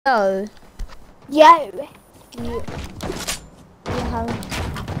No. Yo. You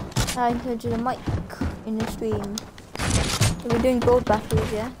have I heard you the mic in the stream. So we're doing gold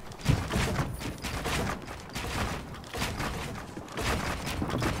battles, yeah?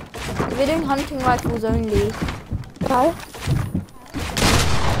 We're doing hunting rifles only. No.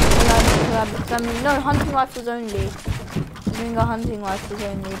 No, hunting rifles only. We're doing our hunting rifles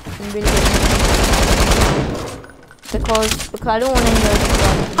only. I'm really because I don't want any other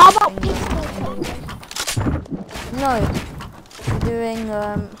guns. How about pistol? No. We're doing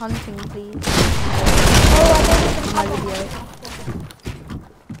hunting, please. Oh, I don't even My have video.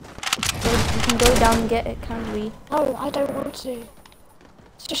 So we can go down and get it, can't we? No, I don't want to.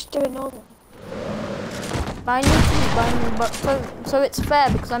 Let's just do it normal. But I need to but so it's fair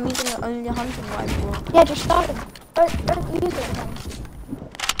because I'm using only a hunting rifle. Yeah, just start it. Don't use it then.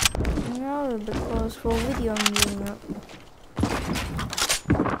 No, because for video I'm using it.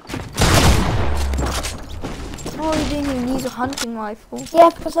 Oh, you didn't even use a hunting rifle. Yeah,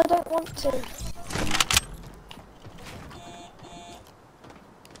 because I don't want to.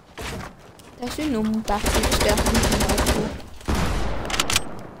 That's a normal battle, just get a hunting rifle.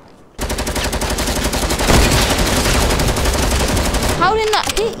 How did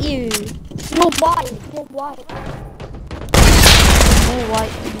that hit you? You're white. You're white. More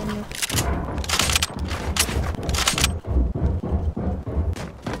white than you.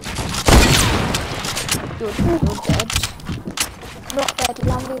 You're dead. Not dead. You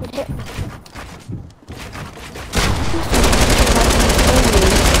haven't even hit me.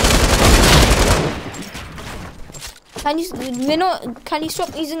 Can you stop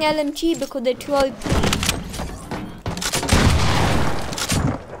using LMG because they're too OP?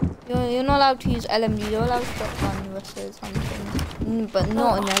 You're not allowed to use LMG, you're allowed shotgun versus something. But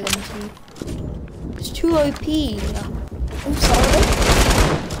not an LMG. It's too OP. I'm sorry.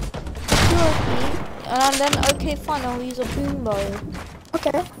 Too OP. And then, okay, fine, I'll use a boom bow.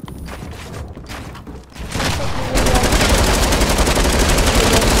 Okay.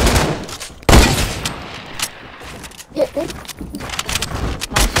 Hit me.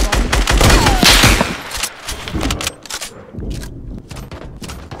 Nice one.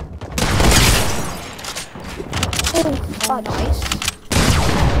 Oh, Nice.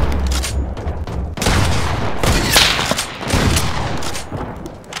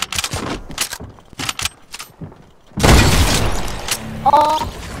 Oh.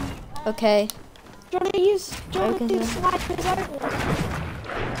 Okay. Do you want to do snipers only?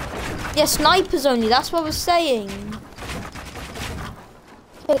 Yeah, snipers only, that's what I was saying.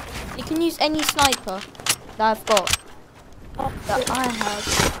 Okay. You can use any sniper that I've got. That I have.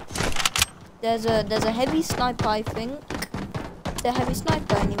 There's a heavy sniper, I think. Is there a heavy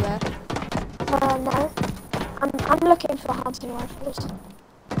sniper anywhere? No. I'm looking for hunting rifles.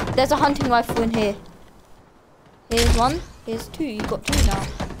 There's a hunting rifle in here. Here's one. Here's two. You got two now.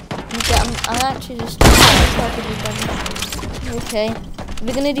 I'm actually just. Okay.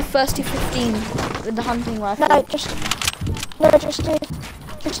 We're gonna do first to 15 with the hunting rifle. No, just do it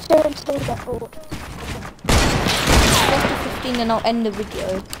until you get bored. First to 15, and I'll end the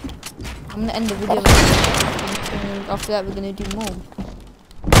video. I'm gonna end the video. And after that, we're gonna do more.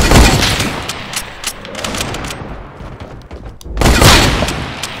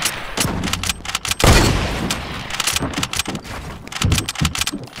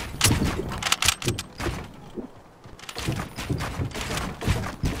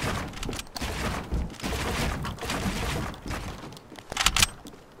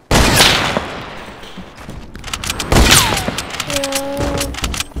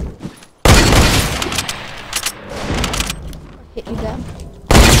 Hit you there.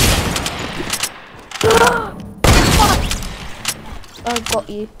 Oh, got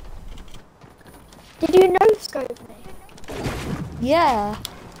you. Did you no scope me? Yeah.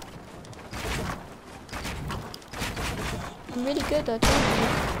 I'm really good at it.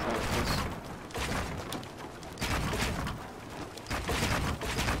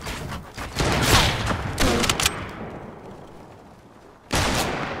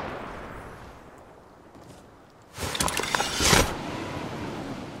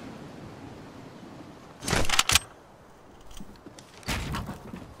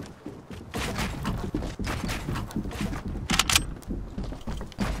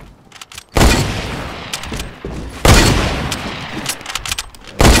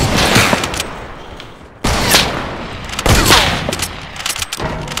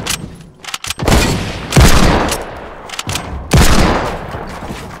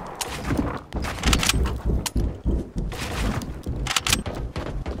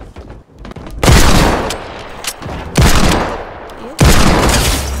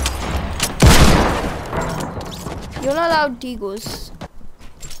 You're not allowed deagles.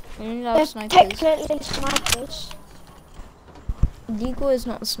 You're only allowed They're snipers. technically snipers. Deagle is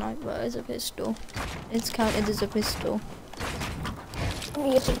not a sniper, it's a pistol. It's counted as a pistol.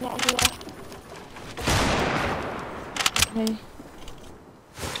 I'm using it anyway. Okay.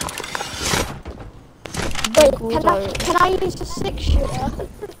 Wait, Deagles can I use a 6-shooter?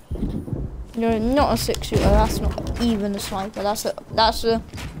 No, not a 6-shooter. That's not even a sniper. That's a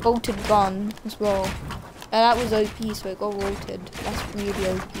bolted gun as well. That was OP, so it got bolted. That's really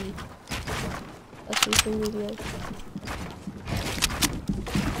OP. That's also really OP.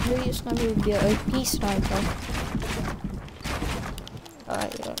 Maybe a sniper would be an OP sniper.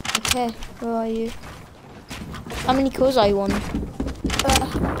 Alright, yeah. Okay, where are you? How many kills are you on? 4.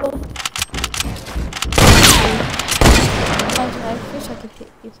 I wish I could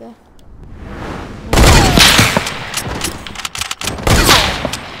hit you there.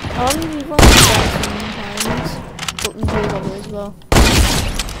 I only won sometimes, but we do other as well.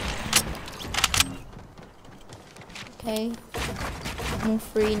 Okay, I'm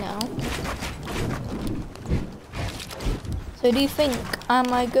free now. So do you think,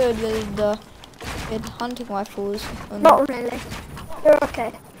 am I good with hunting rifles? Not really. You're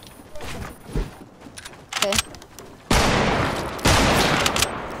okay. Okay.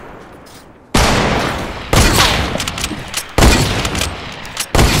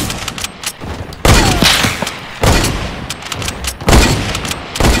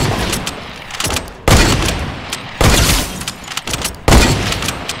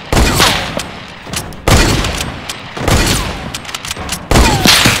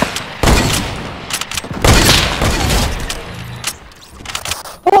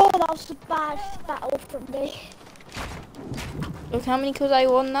 Oh, that was a bad battle from me. Look, how many kills are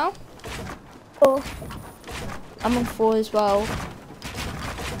you on now? 4. I'm on 4 as well.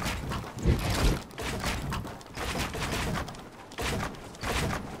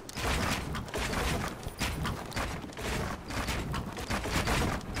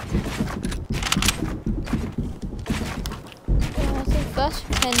 Yeah, I think first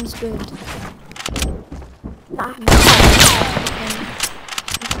 10's good. Nah.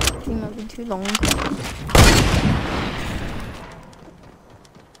 It might be too long.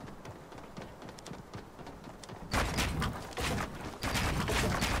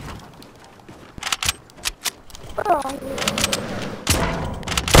 Where are you?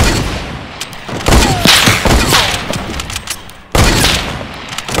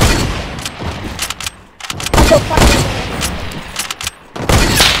 I got 5 minutes.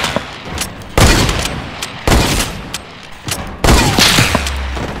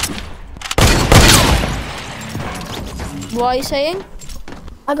 What are you saying?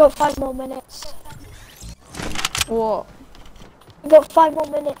 I got 5 more minutes. What? I got 5 more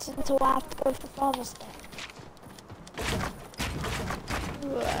minutes until I have to go for Father's Day.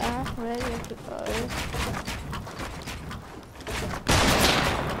 Where do you have to go?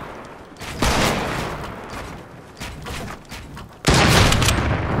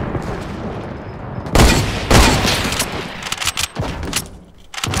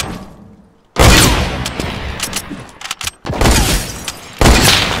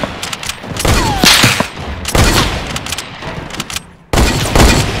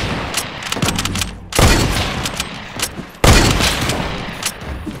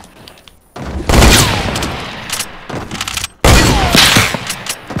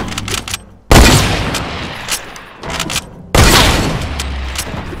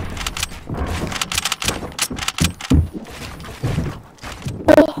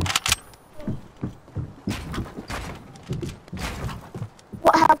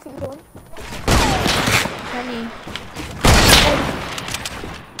 What health are you on? Penny.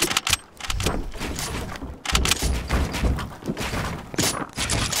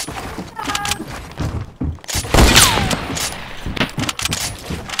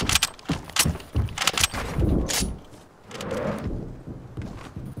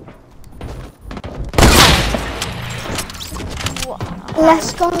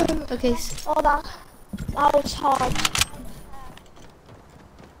 Let's go. Okay. Oh, that was hard.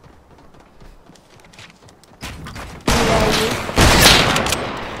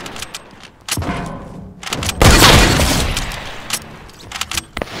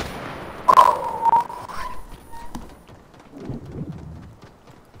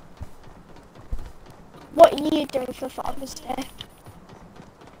 What are you doing for Father's Day?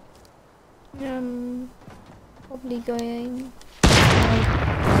 Probably going.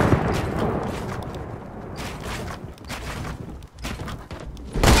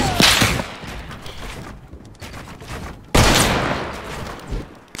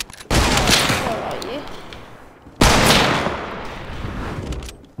 Where are you?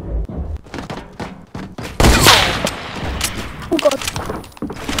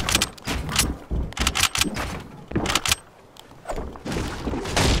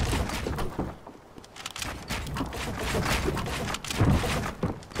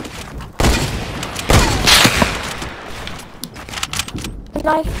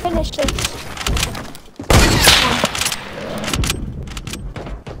 I finish this?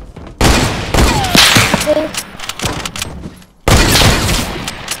 Please.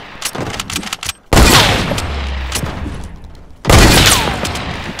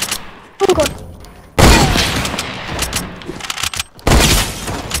 Oh god.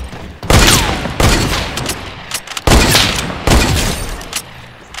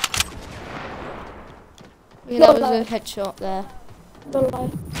 Yeah, that was a headshot there. No lie.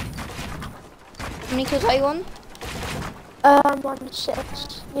 How many kills are you on? I'm on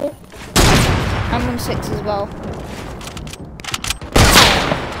 6. You? I'm on 6 as well.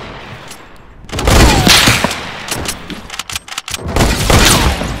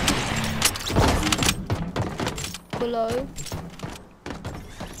 Below.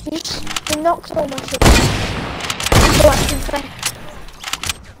 You knocked all my shit. Oh, I can play.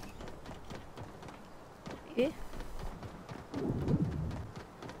 Yeah.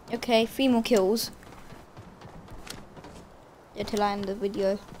 Okay, 3 more kills. Until I end the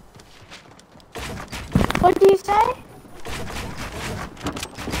video. What do you say?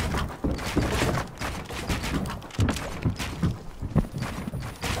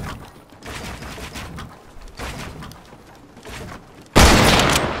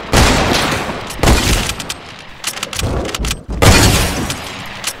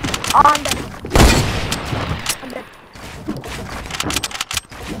 Oh, I'm dead. I'm dead.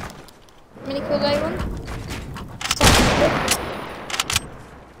 How many kills are you on? 7.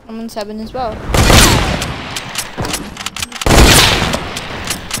 I'm on 7 as well.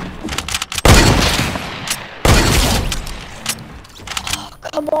 Oh,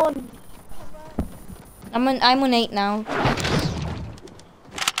 come on. I'm on 8 now.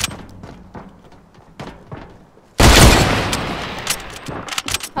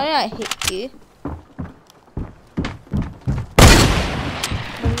 How did I hit you? I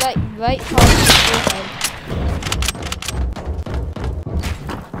was like right past your forehead.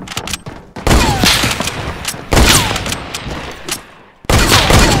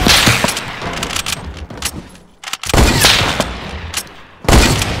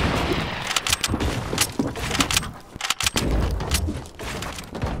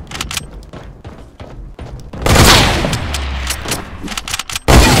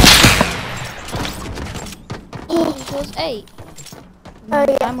 It was 8. Oh,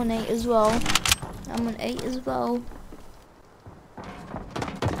 yeah. I'm on 8 as well. I'm on 8 as well.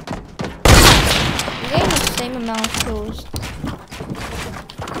 We're getting the same amount of kills.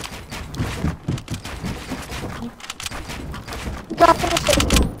 Got finish it.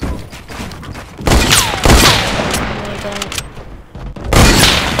 No, I don't.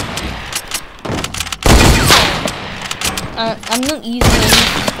 I'm not using any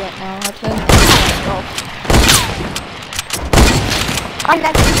right now. I'll turn it off. I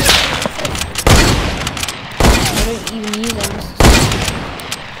never I don't even use them.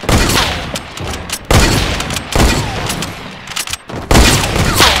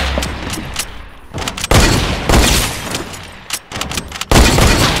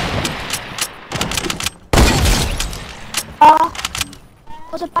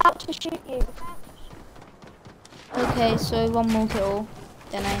 was about to shoot you. Okay, so 1 more kill,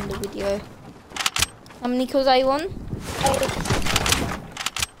 then I end the video. How many kills are you on? 8.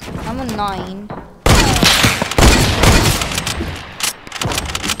 I'm on 9.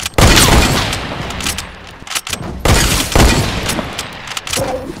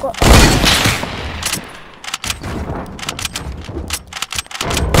 Yeah, you've got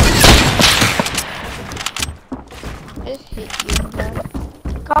I just hit you. Bro.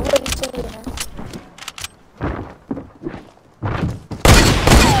 can't really see you now.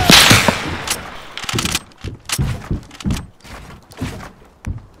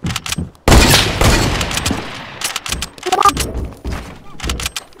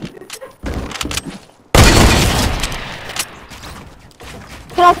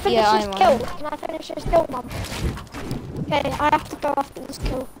 Can I finish Yeah, this I'm kill? on. Can I finish this kill, Mum? Okay, I have to go after this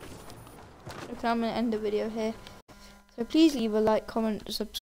kill. Okay, I'm gonna end the video here. So please leave a like, comment,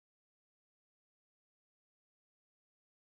 subscribe.